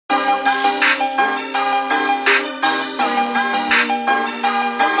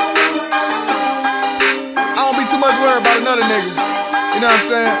nigga. You know what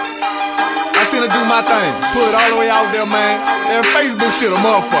I'm saying? I finna do my thing. Put it all the way out there, man. That Facebook shit a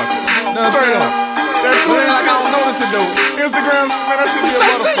motherfucker. You know what I'm saying? That Twitter like I don't notice it though. Instagram, man, that shit be a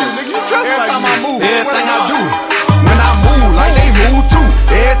motherfucker. Nigga, you dress every like time I move. Everything I do, when I move, like they move too.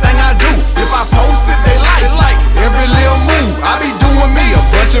 Everything I do, if I post it, they like. Every little move, I be doing me. A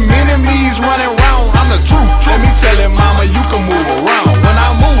bunch of mini-me's running round. I'm the truth. Let me tell it, mama, you can move around. When I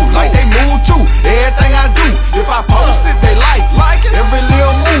move, like they move too. Everything I do, if I post it, they like. Every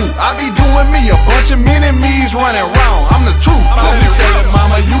little move, I be doing me. A bunch of mini-me's running round. I'm the truth. Let me tell it,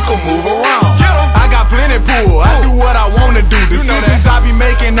 mama, you can move around. I got plenty pull. I do what I wanna do. Decisions I be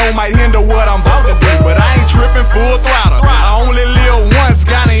making no might hinder what I'm about to do, but I ain't tripping full throttle. I only live once,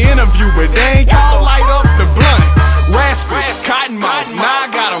 got an interview, but they ain't call light up the blunt. Raspy, cotton mouth, now I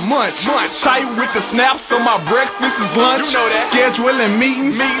got a munch. Tight with the snaps, so my breakfast is lunch. Scheduling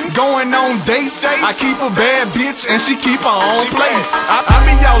meetings, going on dates. I keep a bad bitch and she keep her own place. I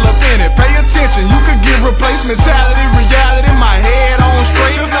be all up in it, pay attention. You could get replacement mentality, reality, my head on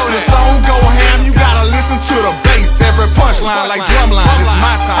straight. The song go ham, you gotta listen to the bass. Every punchline like drumline, it's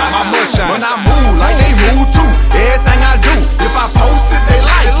my time, I must shine. When I move, like they move too. Everything I do, if I post it, they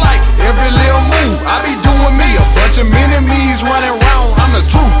like. Every little move, I be doing me. A bunch of mini-me's running round. I'm the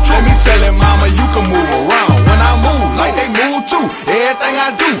truth. Let me tell it, mama, you can move around. When I move, like they move too. Everything I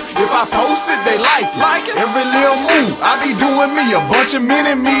do, if I post it, they like. Every little move, I be doing me. A bunch of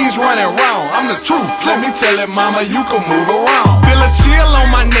mini-me's running round. I'm the truth. Let me tell it, mama, you can move around. Feel a chill on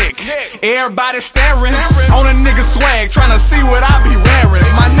my neck. Everybody staring on a nigga swag, trying to see what I be wearing.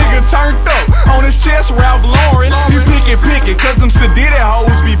 My nigga turned up on his chest, Ralph Lauren. He picky, cause them sedity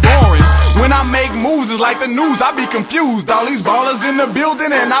hoes be boring. When I make moves, it's like the news, I be confused. All these ballers in the building,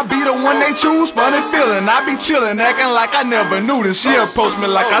 and I be the one they choose. Funny feeling, I be chillin', acting like I never knew this. She approached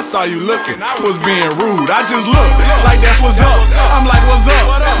me like I saw you looking, was being rude. I just look like that's what's up. I'm like, what's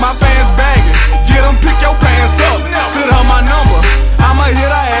up? My fans bagging, get them, pick your pants up. Send her my number, I'ma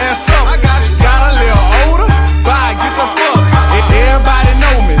hit her ass up. Got a little older, bye, get the fuck. Everybody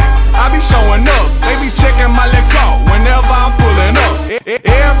know me, I be showing up. They be checking my little car whenever I'm pulling up.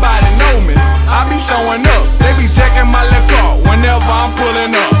 Everybody know me, I be showing up. They be checking my little car whenever I'm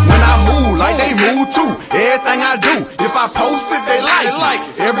pulling up. When I move, like they move too. Everything I do, if I post it, they like.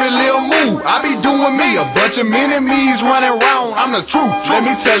 Every little move, I be doing me. A bunch of mini-me's running round. I'm the truth. Let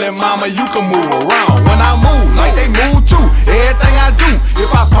me tell it, mama, you can move around. When I move, like they move too. Everything I do,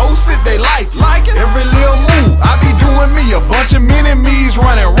 if I post it, they like. Every little move, I be doing me. A bunch of mini-me's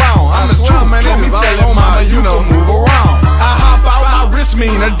running round. I'm the truth. Let me tell it, mama, you can move around. I hop out, my wrist mean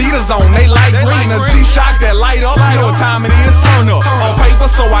Adidas on, they light green. A G-Shock that light up, you know what time it is, turn up. On paper,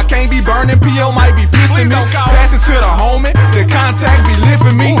 so I can't be burning, P.O. might be pissing me. Pass it to the homie, the contact be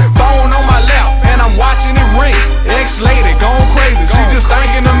lipping me.